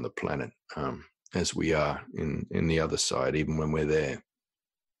Anglosphere around the planet as we are in the other side, even when we're there.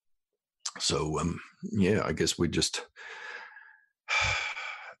 So, I guess we just,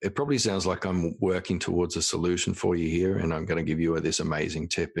 it probably sounds like I'm working towards a solution for you here, and I'm going to give you this amazing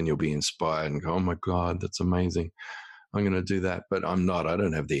tip and you'll be inspired and go, oh my God, that's amazing. I'm going to do that, but I'm not. I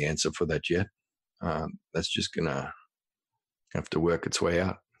don't have the answer for that yet. That's just going to have to work its way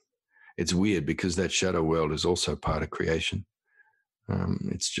out. It's weird because that shadow world is also part of creation.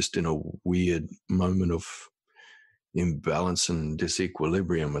 It's just in a weird moment of imbalance and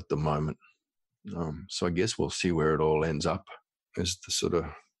disequilibrium at the moment. So I guess we'll see where it all ends up as the sort of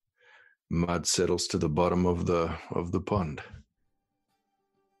mud settles to the bottom of the pond.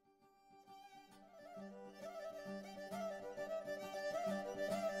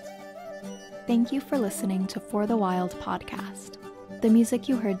 Thank you for listening to For the Wild podcast. The music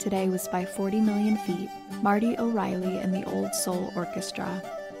you heard today was by 40 Million Feet, Marty O'Reilly and the Old Soul Orchestra,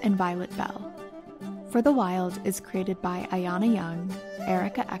 and Violet Bell. For the Wild is created by Ayana Young,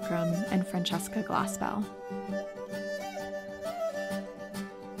 Erica Ekram, and Francesca Glassbell.